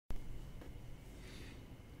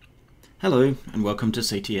Hello and welcome to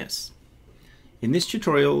CTS. In this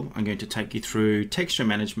tutorial I'm going to take you through texture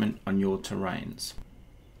management on your terrains.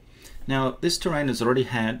 Now this terrain has already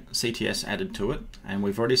had CTS added to it and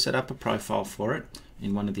we've already set up a profile for it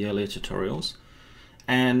in one of the earlier tutorials,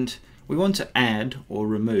 and we want to add or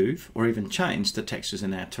remove or even change the textures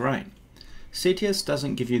in our terrain. CTS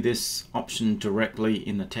doesn't give you this option directly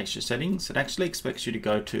in the texture settings. It actually expects you to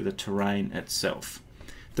go to the terrain itself.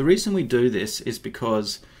 The reason we do this is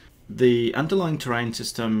because the underlying terrain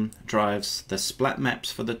system drives the splat maps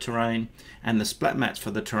for the terrain, and the splat maps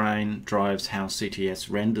for the terrain drives how CTS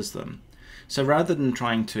renders them. So rather than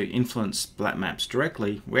trying to influence splat maps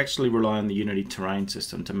directly, we actually rely on the Unity terrain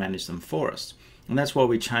system to manage them for us. And that's why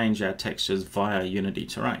we change our textures via Unity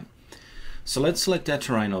terrain. So let's select our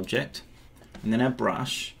terrain object, and then our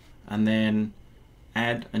brush, and then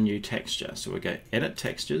add a new texture. So we go Edit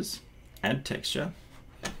Textures, Add Texture.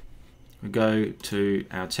 We go to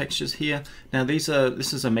our textures here. Now this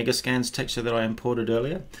is a Megascans texture that I imported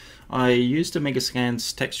earlier. I used a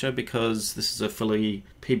Megascans texture because this is a fully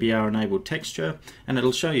PBR enabled texture, and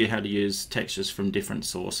it'll show you how to use textures from different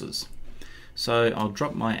sources. So I'll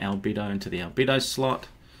drop my albedo into the albedo slot,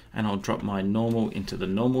 and I'll drop my normal into the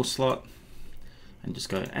normal slot, and just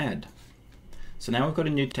go Add. So now we've got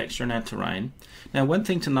a new texture in our terrain. Now one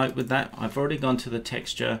thing to note with that, I've already gone to the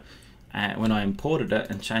texture when I imported it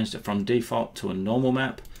and changed it from default to a normal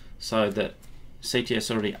map, so that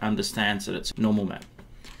CTS already understands that it's a normal map.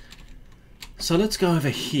 So let's go over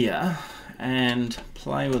here and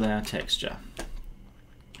play with our texture.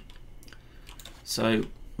 So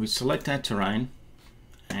we select our terrain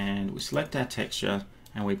and we select our texture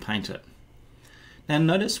and we paint it. Now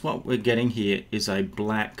notice what we're getting here is a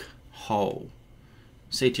black hole.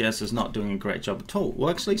 CTS is not doing a great job at all. Well,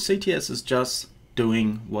 actually CTS is just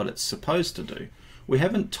doing what it's supposed to do. We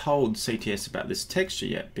haven't told CTS about this texture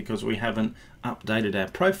yet because we haven't updated our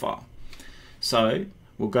profile. So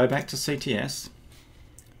we'll go back to CTS,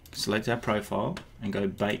 select our profile and go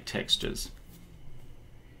Bake Textures.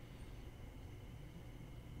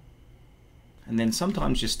 And then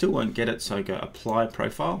sometimes you still won't get it, so go Apply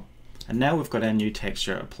Profile, and now we've got our new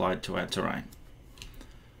texture applied to our terrain.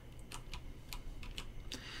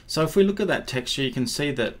 So if we look at that texture, you can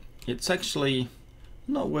see that it's actually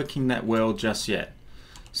not working that well just yet.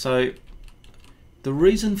 So the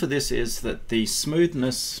reason for this is that the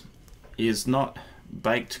smoothness is not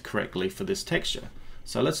baked correctly for this texture.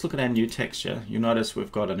 So let's look at our new texture. You'll notice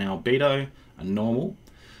we've got an albedo, a normal,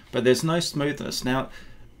 but there's no smoothness. Now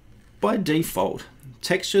by default,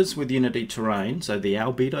 textures with Unity terrain, so the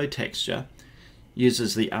albedo texture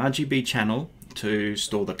uses the RGB channel to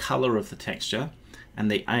store the color of the texture, and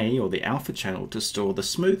the A or the alpha channel to store the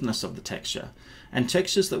smoothness of the texture. And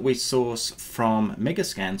textures that we source from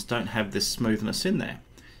Megascans don't have this smoothness in there.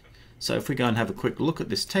 So if we go and have a quick look at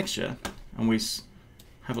this texture and we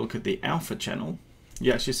have a look at the alpha channel,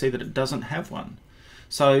 you actually see that it doesn't have one.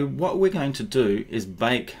 So what we're going to do is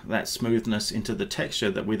bake that smoothness into the texture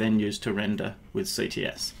that we then use to render with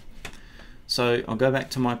CTS. So I'll go back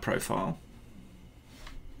to my profile.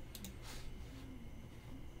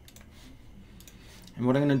 And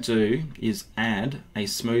what I'm going to do is add a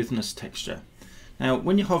smoothness texture. Now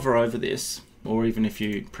when you hover over this, or even if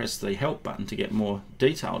you press the help button to get more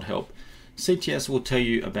detailed help, CTS will tell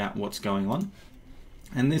you about what's going on.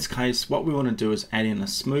 In this case, what we want to do is add in a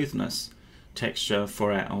smoothness texture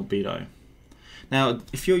for our albedo. Now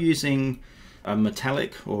if you're using a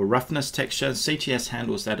metallic or roughness texture, CTS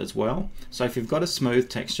handles that as well. So if you've got a smooth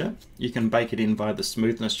texture, you can bake it in via the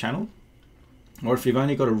smoothness channel. Or if you've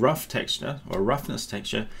only got a rough texture or a roughness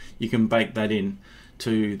texture, you can bake that in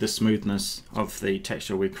to the smoothness of the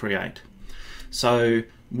texture we create. So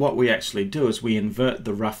what we actually do is we invert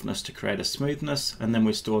the roughness to create a smoothness, and then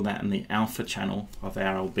we store that in the alpha channel of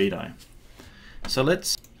our albedo. So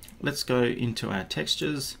let's go into our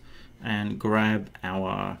textures and grab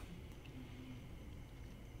our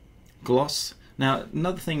gloss. Now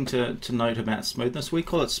another thing to note about smoothness, we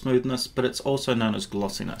call it smoothness, but it's also known as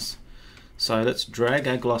glossiness. So let's drag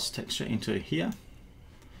our gloss texture into here,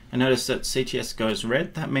 and notice that CTS goes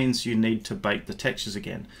red. That means you need to bake the textures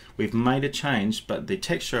again. We've made a change, but the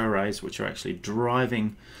texture arrays, which are actually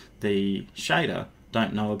driving the shader,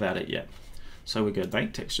 don't know about it yet. So we go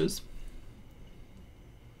Bake Textures.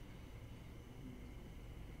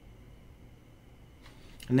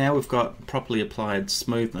 And now we've got properly applied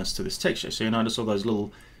smoothness to this texture. So you notice all those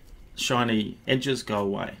little shiny edges go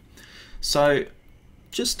away. So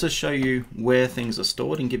just to show you where things are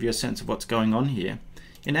stored and give you a sense of what's going on here,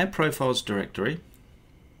 in our profiles directory,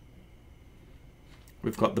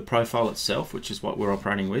 we've got the profile itself, which is what we're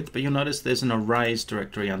operating with, but you'll notice there's an arrays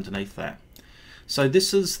directory underneath that. So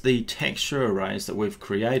this is the texture arrays that we've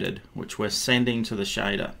created, which we're sending to the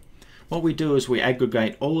shader. What we do is we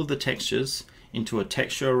aggregate all of the textures into a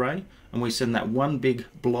texture array, and we send that one big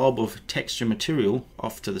blob of texture material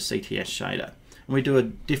off to the CTS shader. And we do a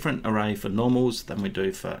different array for normals than we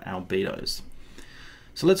do for albedos.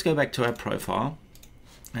 So let's go back to our profile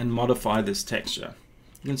and modify this texture.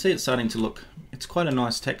 You can see it's starting to look, it's quite a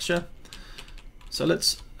nice texture. So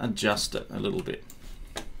let's adjust it a little bit.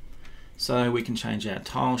 So we can change our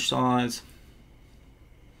tile size.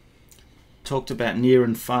 Talked about near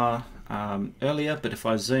and far earlier, but if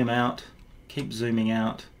I zoom out, keep zooming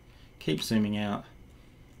out, keep zooming out,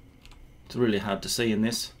 it's really hard to see in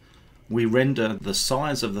this. We render the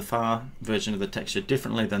size of the far version of the texture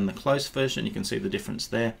differently than the close version. You can see the difference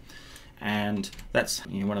there. And that's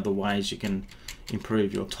one of the ways you can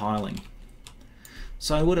improve your tiling.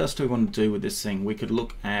 So what else do we want to do with this thing? We could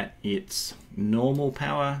look at its normal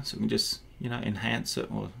power, so we can just enhance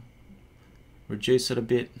it or reduce it a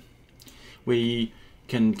bit. We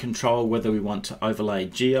can control whether we want to overlay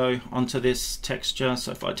geo onto this texture.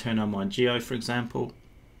 So if I turn on my geo, for example,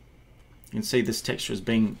 you can see this texture is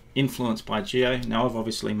being influenced by geo. Now I've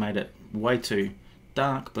obviously made it way too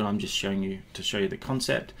dark, but I'm just showing you to show you the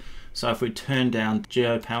concept. So if we turn down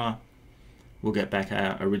geo power, we'll get back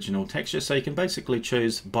our original texture. So you can basically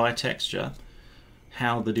choose by texture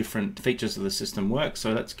how the different features of the system work.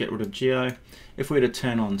 So let's get rid of geo. If we were to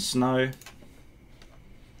turn on snow,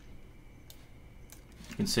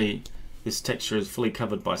 you can see this texture is fully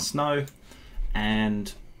covered by snow,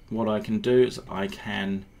 and what I can do is I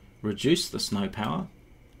can reduce the snow power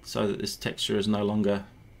so that this texture is no longer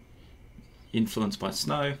influenced by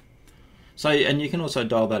snow. So, and you can also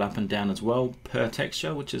dial that up and down as well per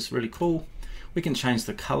texture, which is really cool. We can change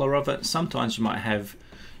the color of it. Sometimes you might have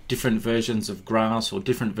different versions of grass or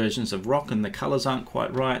different versions of rock and the colors aren't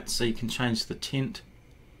quite right, so you can change the tint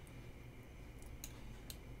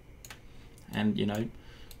and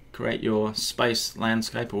create your space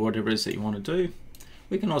landscape or whatever it is that you want to do.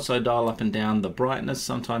 We can also dial up and down the brightness.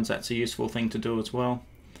 Sometimes that's a useful thing to do as well.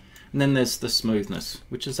 And then there's the smoothness,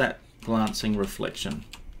 which is that glancing reflection.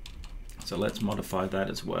 So let's modify that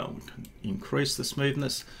as well. We can increase the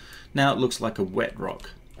smoothness. Now it looks like a wet rock.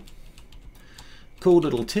 Cool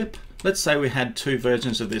little tip. Let's say we had two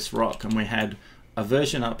versions of this rock, and we had a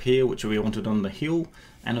version up here which we wanted on the hill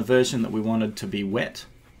and a version that we wanted to be wet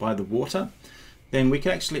by the water. Then we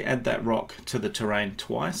could actually add that rock to the terrain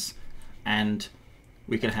twice, and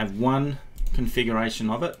we could have one configuration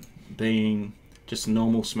of it being just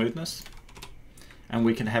normal smoothness, and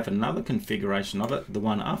we can have another configuration of it, the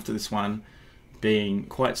one after this one, being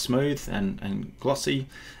quite smooth and glossy,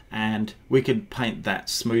 and we could paint that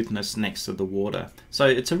smoothness next to the water. So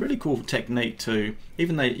it's a really cool technique to,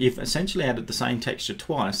 even though you've essentially added the same texture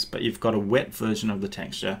twice, but you've got a wet version of the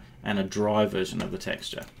texture and a dry version of the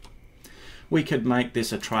texture. We could make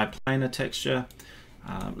this a triplanar texture.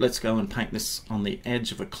 Let's go and paint this on the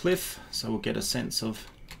edge of a cliff, so we'll get a sense of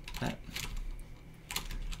that.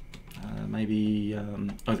 Maybe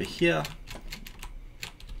over here.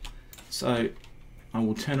 So I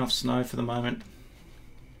will turn off snow for the moment,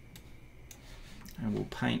 and we'll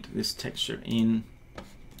paint this texture in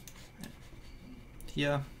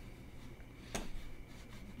here.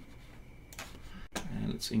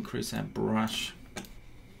 And let's increase our brush.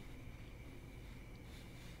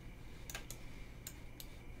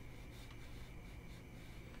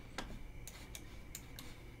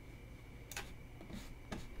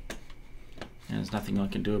 And there's nothing I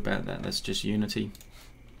can do about that, that's just Unity.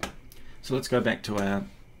 So let's go back to our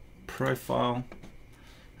profile,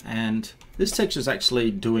 and this texture is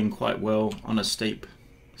actually doing quite well on a steep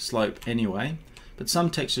slope anyway, but some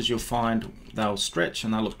textures you'll find they'll stretch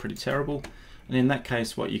and they'll look pretty terrible, and in that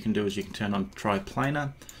case what you can do is you can turn on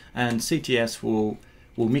triplanar, and CTS will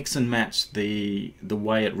mix and match the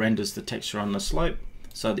way it renders the texture on the slope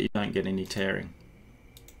so that you don't get any tearing.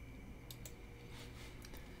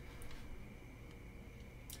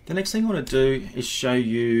 The next thing I want to do is show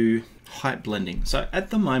you height blending. So at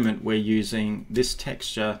the moment we're using this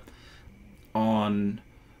texture on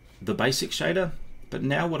the basic shader, but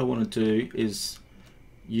now what I want to do is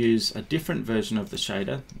use a different version of the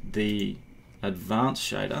shader, the advanced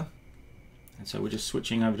shader. And so we're just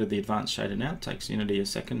switching over to the advanced shader now. It takes Unity a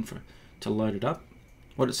second to load it up.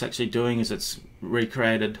 What it's actually doing is it's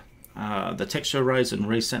recreated the texture arrays and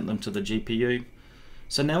resent them to the GPU.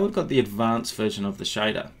 So now we've got the advanced version of the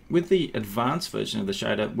shader. With the advanced version of the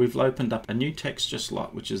shader, we've opened up a new texture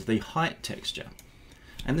slot, which is the height texture.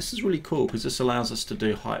 And this is really cool because this allows us to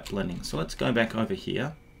do height blending. So let's go back over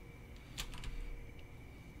here.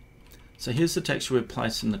 So here's the texture we've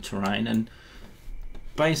placed in the terrain, and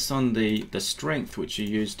based on the strength which you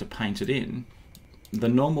use to paint it in, the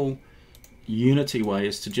normal Unity way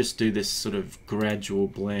is to just do this sort of gradual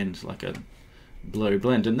blend, like a blurry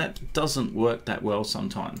blend, and that doesn't work that well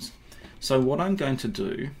sometimes. So what I'm going to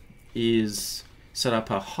do is set up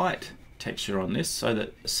a height texture on this so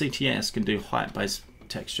that CTS can do height-based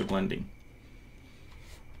texture blending.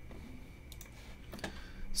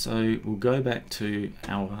 So we'll go back to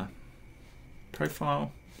our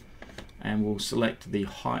profile and we'll select the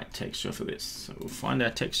height texture for this. So we'll find our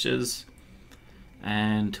textures,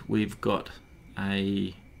 and we've got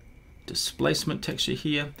a displacement texture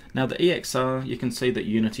here. Now the EXR, you can see that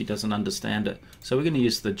Unity doesn't understand it, so we're going to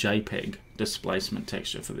use the JPEG displacement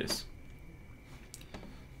texture for this.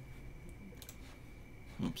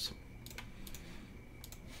 Oops.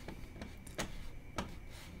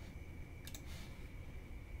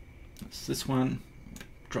 That's this one.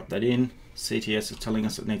 Drop that in. CTS is telling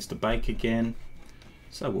us it needs to bake again,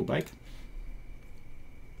 so we'll bake.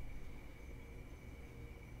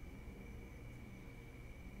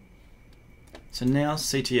 So now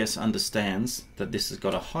CTS understands that this has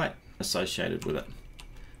got a height associated with it.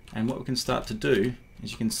 And what we can start to do,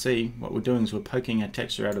 as you can see, what we're doing is we're poking our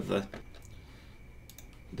texture out of the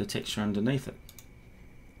texture underneath it.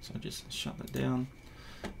 So just shut that down.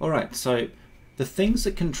 Alright, so the things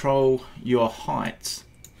that control your heights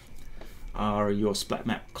are your splat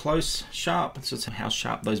map close, sharp, so it's how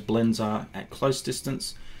sharp those blends are at close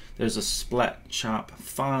distance. There's a splat sharp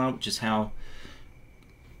far, which is how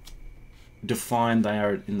defined they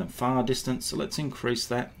are in the far distance. So let's increase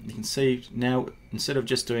that. You can see now, instead of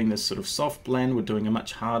just doing this sort of soft blend, we're doing a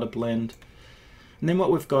much harder blend. And then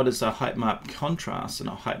what we've got is a height map contrast and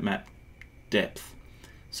a height map depth.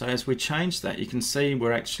 So as we change that, you can see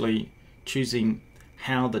we're actually choosing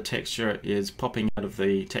how the texture is popping out of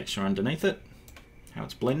the texture underneath it, how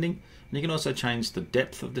it's blending. And you can also change the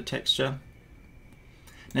depth of the texture.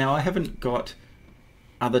 Now I haven't got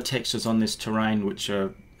other textures on this terrain which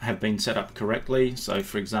have been set up correctly. So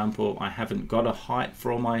for example, I haven't got a height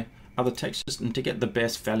for all my other textures, and to get the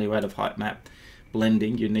best value out of height map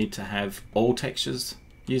blending, you need to have all textures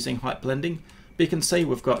using height blending. But you can see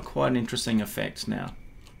we've got quite an interesting effect now,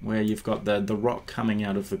 where you've got the rock coming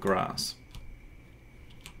out of the grass.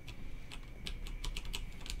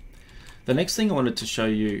 The next thing I wanted to show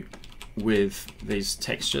you with these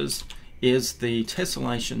textures is the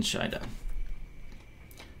Tessellation Shader.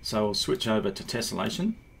 So I'll switch over to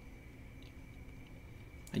Tessellation.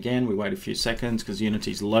 Again, we wait a few seconds because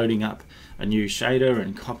Unity's loading up a new shader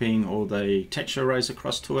and copying all the texture arrays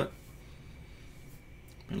across to it.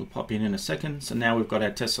 It'll pop in a second. So now we've got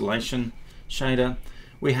our Tessellation Shader.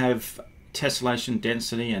 We have tessellation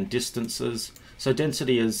density and distances. So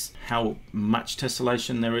density is how much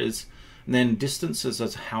tessellation there is, and then distances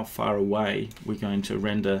is how far away we're going to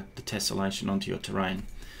render the tessellation onto your terrain.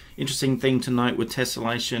 Interesting thing to note with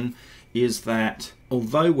tessellation is that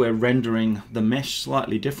although we're rendering the mesh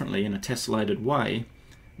slightly differently in a tessellated way,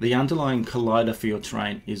 the underlying collider for your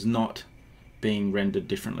terrain is not being rendered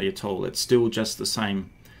differently at all. It's still just the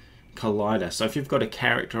same collider. So if you've got a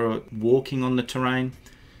character walking on the terrain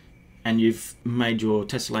and you've made your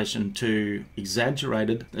tessellation too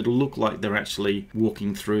exaggerated, it'll look like they're actually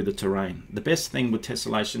walking through the terrain. The best thing with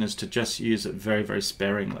tessellation is to just use it very, very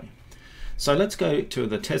sparingly. So let's go to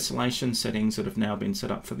the tessellation settings that have now been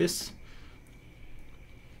set up for this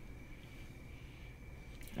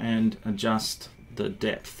and adjust the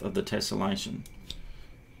depth of the tessellation.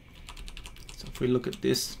 So if we look at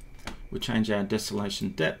this, we change our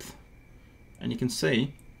tessellation depth, and you can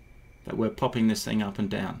see that we're popping this thing up and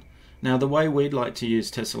down. Now the way we'd like to use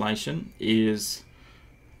tessellation is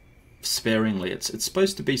sparingly. It's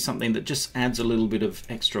supposed to be something that just adds a little bit of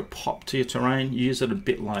extra pop to your terrain. You use it a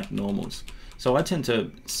bit like normals. So I tend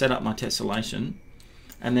to set up my tessellation,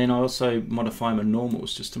 and then I also modify my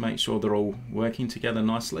normals just to make sure they're all working together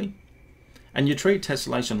nicely. And you treat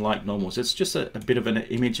tessellation like normals. It's just a bit of an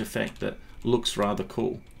image effect that looks rather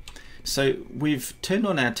cool. So we've turned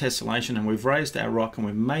on our tessellation and we've raised our rock and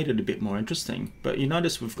we've made it a bit more interesting. But you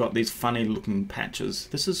notice we've got these funny looking patches.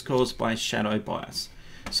 This is caused by shadow bias.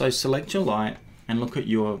 So select your light and look at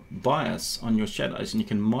your bias on your shadows, and you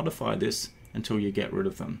can modify this until you get rid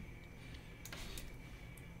of them.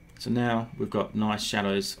 So now we've got nice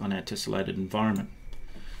shadows on our tessellated environment.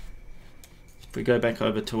 If we go back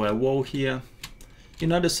over to our wall here, you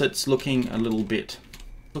notice it's looking a little bit,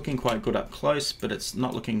 looking quite good up close, but it's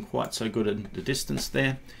not looking quite so good at the distance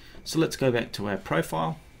there. So let's go back to our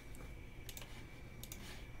profile.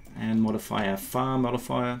 and modify our far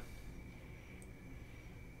modifier.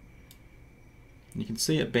 You can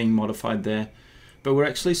see it being modified there, but we're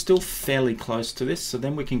actually still fairly close to this, so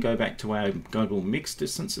then we can go back to our Google mix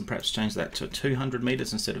distance and perhaps change that to 200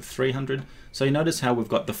 meters instead of 300. So you notice how we've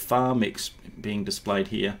got the far mix being displayed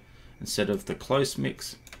here instead of the close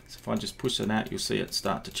mix. So if I just push it out, you'll see it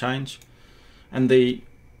start to change. And the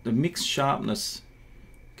mix sharpness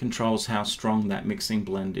controls how strong that mixing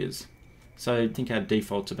blend is. So I think our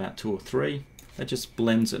default's about 2 or 3. That just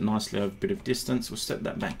blends it nicely over a bit of distance. We'll set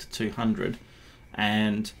that back to 200.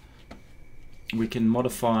 And we can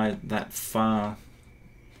modify that far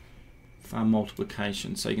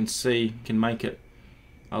multiplication, so you can see you can make it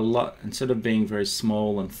a lot. Instead of being very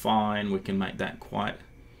small and fine, we can make that quite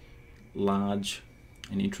large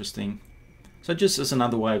and interesting. So just as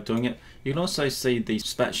another way of doing it, you can also see the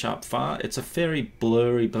spat sharp far. It's a very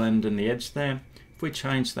blurry blend in the edge there. If we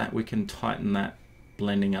change that, we can tighten that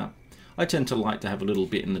blending up. I tend to like to have a little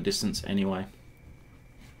bit in the distance anyway.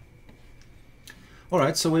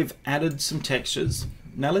 Alright, so we've added some textures.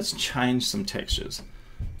 Now let's change some textures.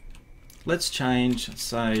 Let's change,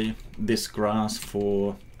 say, this grass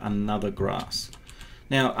for another grass.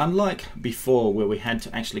 Now, unlike before where we had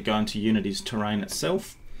to actually go into Unity's terrain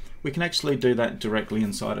itself, we can actually do that directly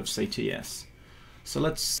inside of CTS. So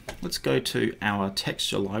let's go to our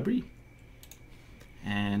texture library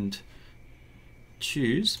and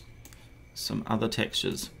choose some other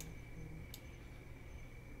textures.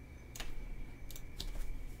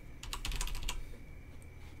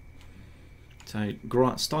 So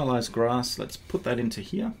stylized grass, let's put that into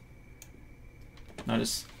here.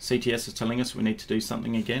 Notice CTS is telling us we need to do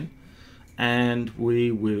something again. And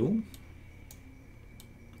we will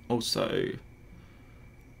also,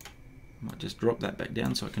 might just drop that back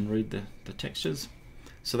down so I can read the textures.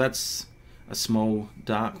 So that's a small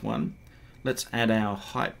dark one. Let's add our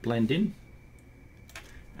height blend in.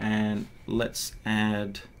 And let's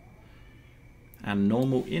add our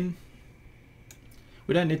normal in.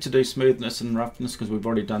 We don't need to do smoothness and roughness because we've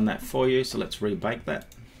already done that for you, so let's rebake that.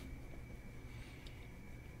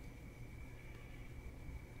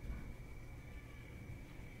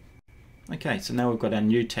 Okay, so now we've got our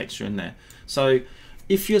new texture in there. So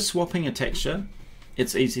if you're swapping a texture,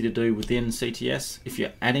 it's easy to do within CTS. If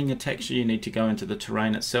you're adding a texture, you need to go into the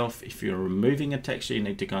terrain itself. If you're removing a texture, you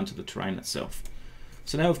need to go into the terrain itself.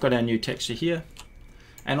 So now we've got our new texture here,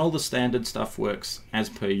 and all the standard stuff works as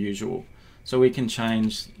per usual. So we can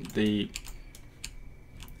change the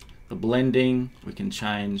blending, we can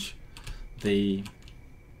change the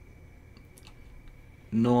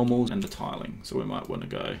normals and the tiling. So we might want to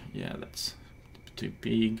go, yeah, that's too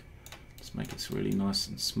big. Let's make it really nice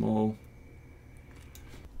and small.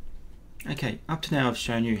 Okay, up to now I've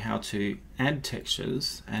shown you how to add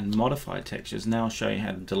textures and modify textures. Now I'll show you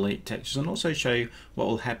how to delete textures and also show you what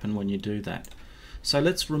will happen when you do that. So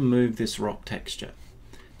let's remove this rock texture.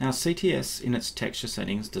 Now CTS in its texture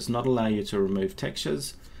settings does not allow you to remove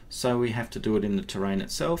textures, so we have to do it in the terrain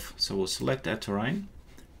itself. So we'll select our terrain,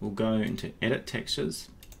 we'll go into edit textures,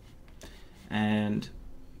 and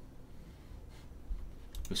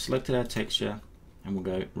we've selected our texture and we'll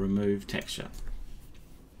go remove texture.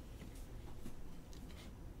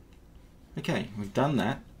 Okay, we've done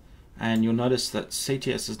that, and you'll notice that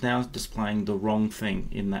CTS is now displaying the wrong thing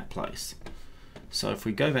in that place. So if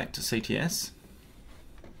we go back to CTS,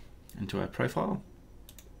 into our profile,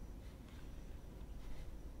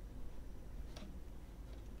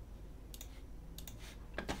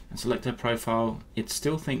 and select our profile, it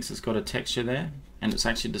still thinks it's got a texture there and it's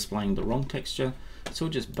actually displaying the wrong texture. So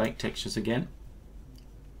we'll just bake textures again.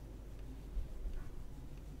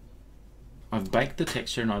 I've baked the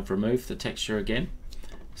texture and I've removed the texture again.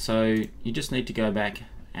 So you just need to go back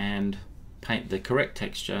and paint the correct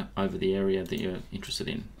texture over the area that you're interested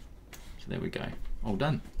in. So there we go, all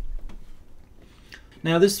done.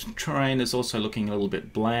 Now this terrain is also looking a little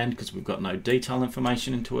bit bland because we've got no detail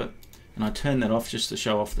information into it, and I turn that off just to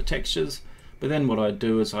show off the textures. But then what I'd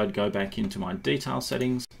do is I'd go back into my detail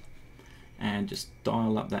settings and just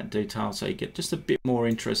dial up that detail so you get just a bit more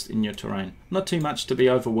interest in your terrain. Not too much to be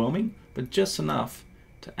overwhelming, but just enough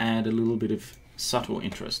to add a little bit of subtle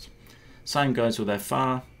interest. Same goes with our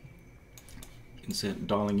far. You can see it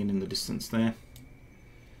dialing in the distance there.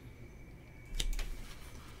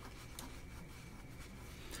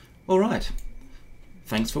 Alright,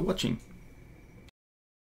 thanks for watching.